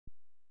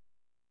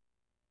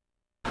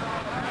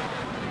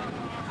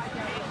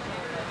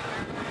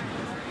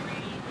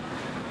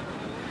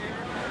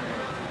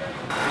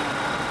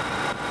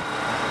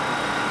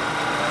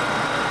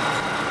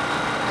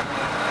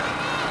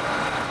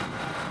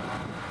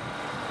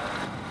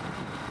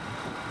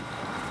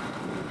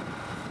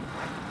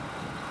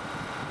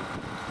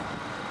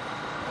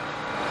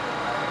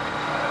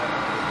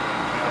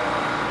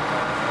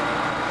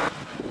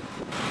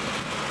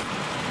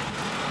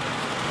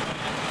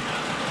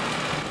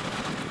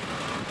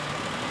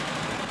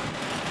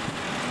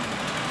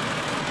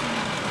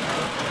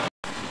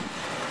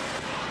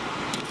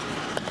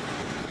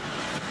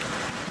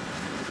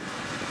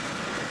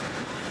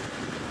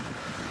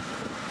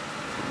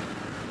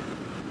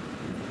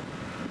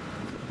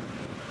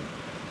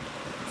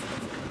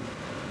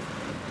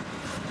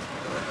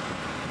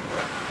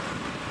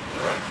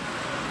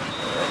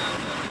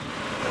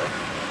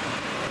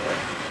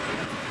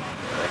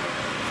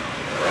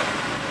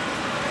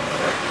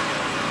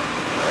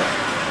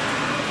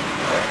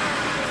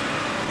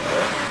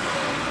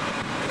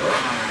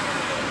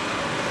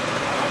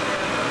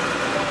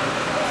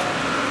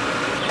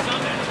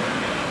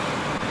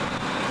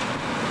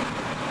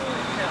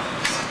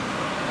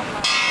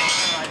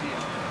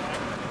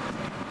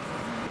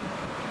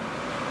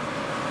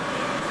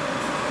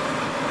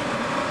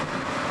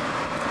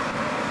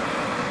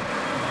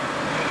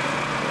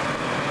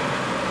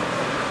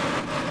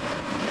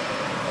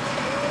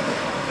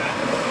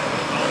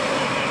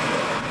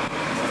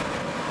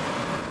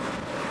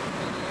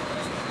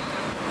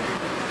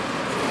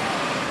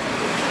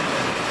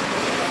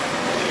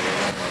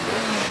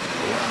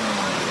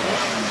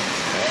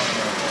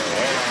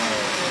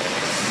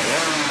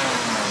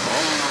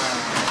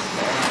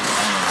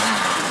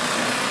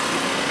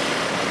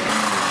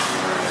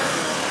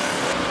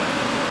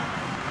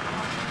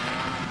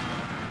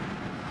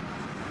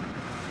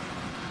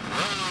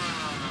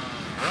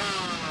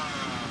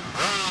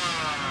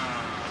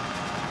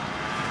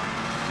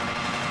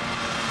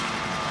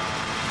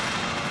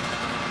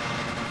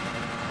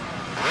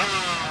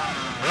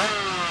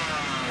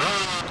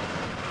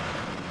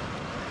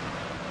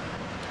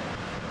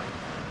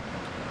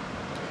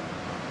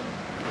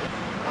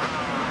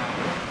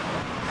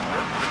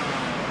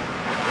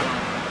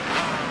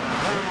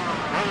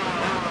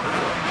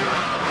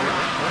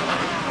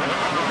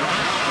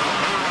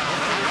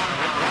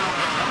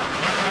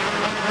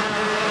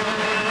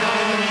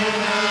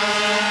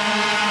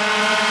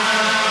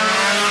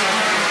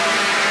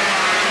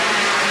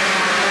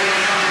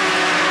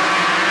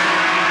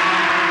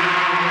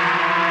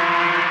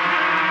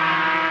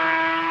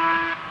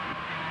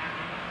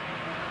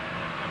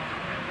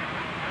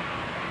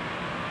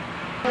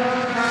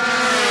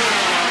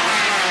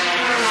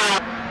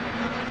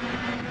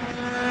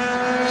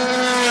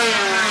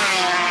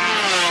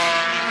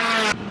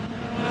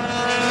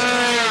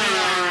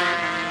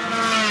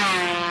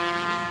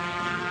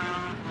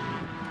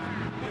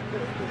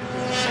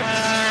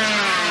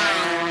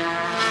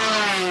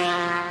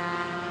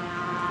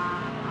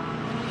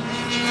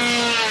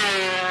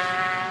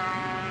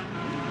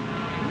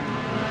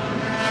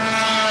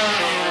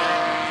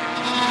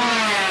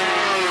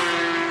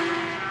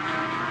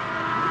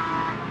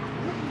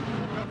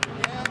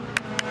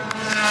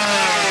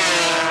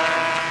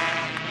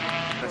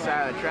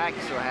side of the track.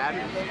 He's so happy.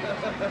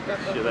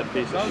 Yeah, that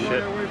piece of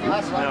shit.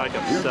 Now I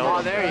can sell him.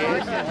 Oh, there he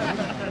is.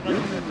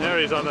 There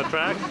he's on the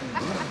track.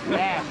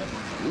 Yeah.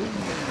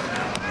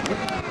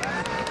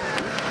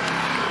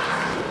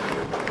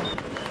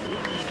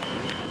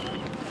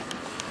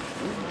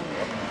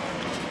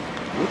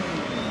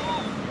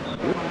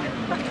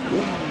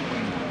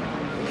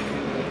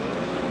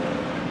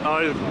 Oh,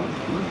 he's...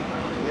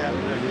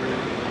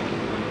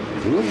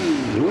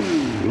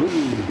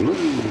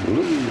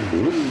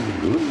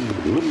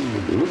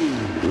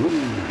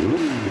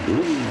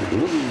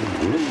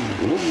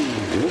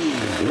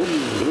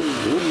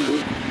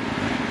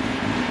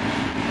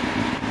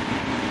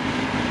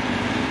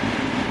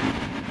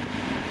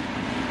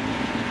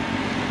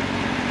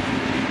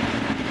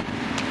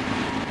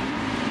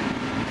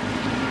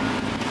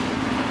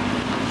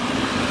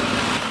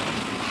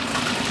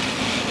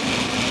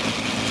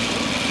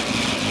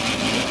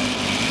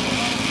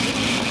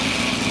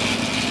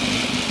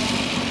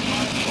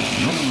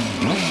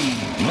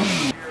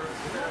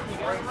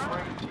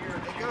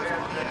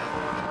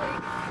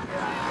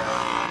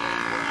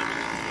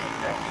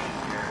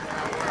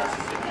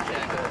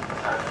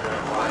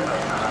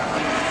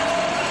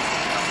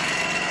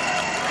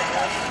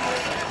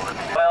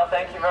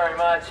 Thank you very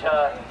much.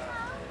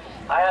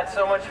 I had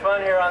so much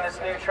fun here on this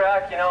new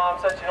track. You know, I'm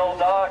such an old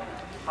dog.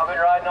 I've been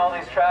riding all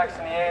these tracks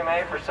in the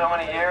AMA for so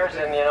many years,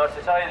 and you know,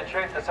 to tell you the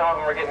truth, that some of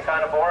them are getting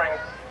kind of boring.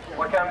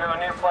 We come to a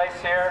new place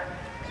here.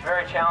 It's a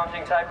very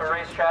challenging type of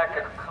racetrack,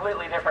 a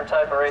completely different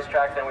type of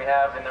racetrack than we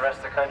have in the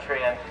rest of the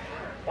country. And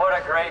what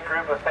a great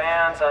group of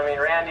fans. I mean,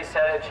 Randy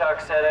said it,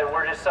 Chuck said it.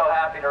 We're just so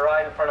happy to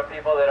ride in front of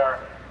people that are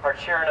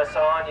cheering us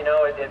on. You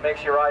know, it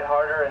makes you ride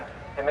harder, and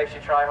it makes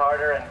you try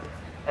harder.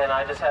 And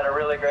I just had a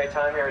really great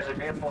time here. It's a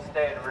beautiful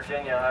state of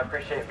Virginia. I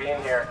appreciate being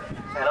here.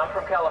 And I'm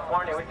from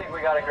California. We think we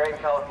got it great in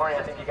California.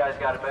 I think you guys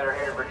got it better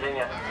here in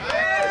Virginia.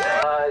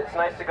 It's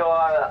nice to go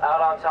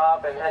out on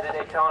top and head to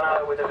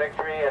Daytona with a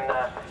victory. And,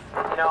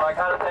 you know, I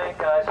got to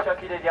thank, as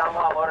Chucky did,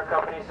 Yamaha Motor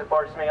Company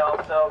supports me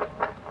also.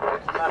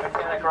 My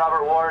mechanic,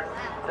 Robert Ward,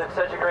 did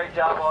such a great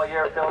job all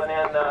year filling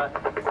in.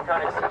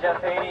 Mechanics Jeff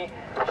Haney,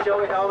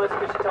 Shoei Helmets,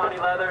 Kishitani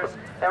Leathers.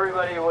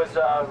 Everybody was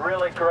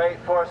really great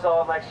for us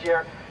all next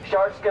year.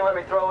 Sharks can let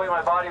me throw away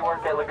my body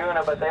work at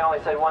Laguna, but they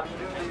only said one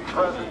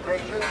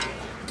presentation.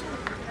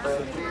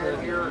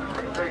 Here,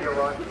 take a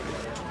run.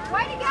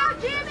 Way to go,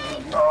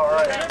 Jimmy! All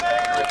right.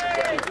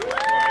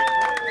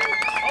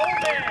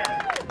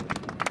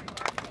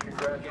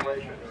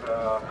 Congratulations.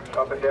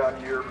 Up and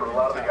down year for a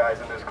lot of the guys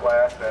in this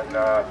class, and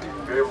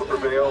you're able to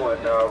prevail,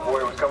 and boy,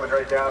 it was coming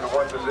right down to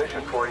one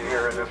position for you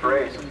here in this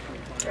race.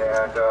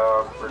 And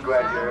we're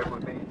glad you're able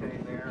to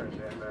maintain there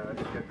and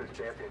get this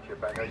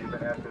championship. I know you've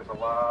been at this a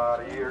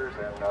lot of years,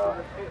 and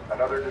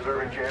another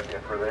deserving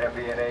champion for the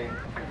MBNA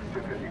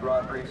 250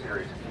 Grand Prix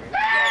Series. You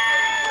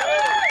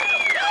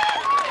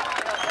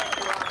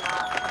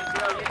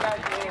guys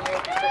made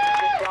such a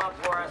good job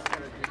for us.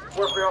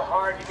 Work real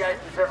hard. You guys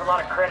deserve a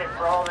lot of credit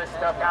for all this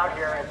stuff out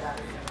here. And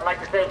I'd like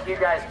to thank you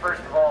guys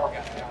first of all.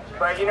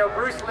 But you know,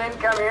 Bruce Lynn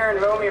come here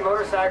and loaned me a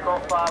motorcycle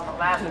from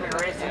last week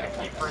racing to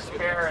keep for a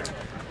spare. And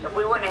if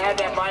we wouldn't have had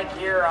that bike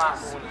here,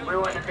 we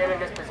wouldn't have been in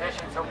this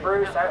position. So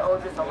Bruce, I owe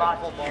this a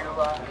lot to you.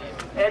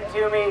 Ed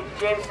Toomey,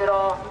 James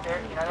Siddall,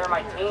 they're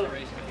my team.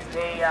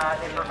 They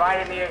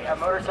provided me a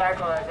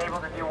motorcycle that I was able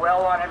to do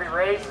well on every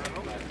race.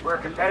 We're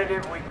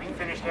competitive. We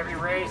finished every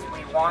race.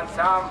 We won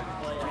some.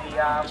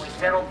 We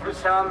settled for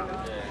some.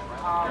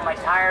 My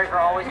tires are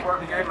always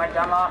working good. My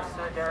Dunlops,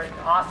 they're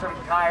awesome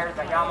tires.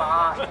 My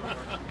Yamaha.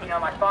 You know,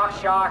 my Fox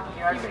shock.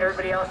 You know,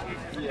 everybody else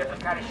uses a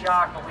different kind of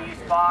shock, but we use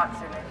Fox,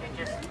 and it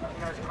just,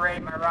 you know, it's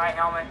great. My rye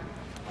helmet.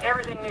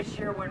 Everything this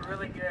year went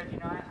really good. You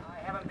know, I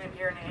haven't been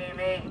here in the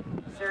AMA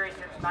series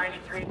since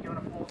 '93 doing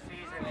a full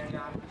season,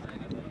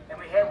 and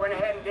we went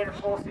ahead and did a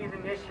full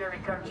season this year,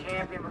 become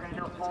champion. We're going to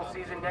do a full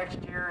season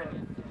next year,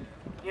 and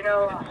you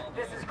know,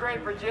 this is great,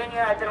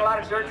 Virginia. I did a lot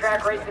of dirt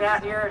track racing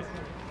out here,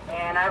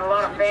 and I have a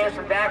lot of fans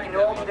from back in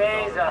the old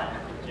days.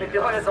 Been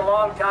doing this a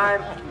long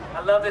time. I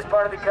love this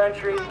part of the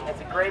country.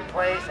 It's a great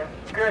place and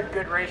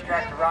good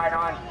racetrack to ride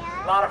on.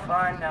 A lot of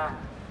fun. I'd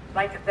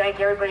like to thank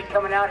everybody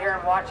coming out here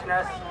and watching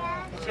us.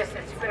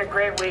 It's been a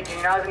great week.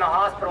 You know, I was in the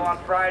hospital on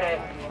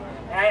Friday,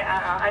 and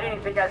I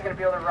didn't think I was going to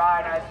be able to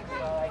ride. I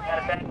had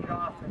to back it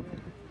off, and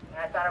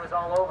I thought it was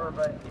all over,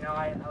 but you know,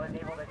 I was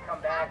able to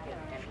come back and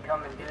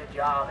come and do the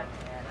job. And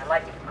I'd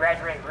like to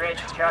congratulate Rich,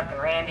 Chuck,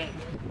 and Randy.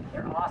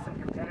 They're awesome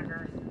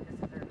competitors.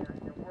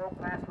 They're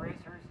world-class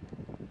racers.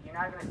 You're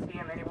not going to see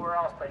them anywhere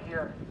else but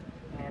here.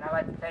 And I'd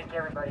like to thank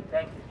everybody.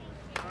 Thank you.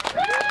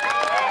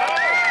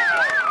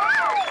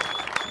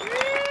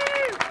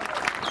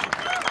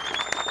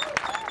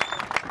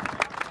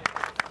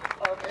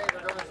 Okay,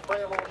 they're going to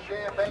spray a little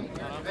champagne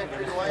in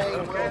victory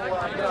lane. We'll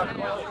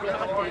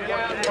get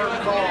our first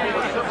call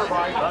for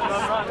Superbike.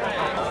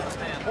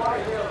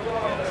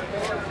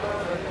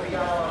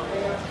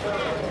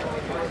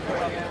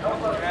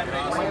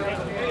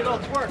 Hey, little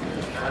twerk.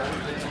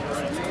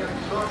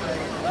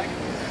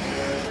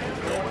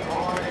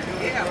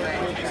 Yeah,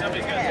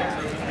 man.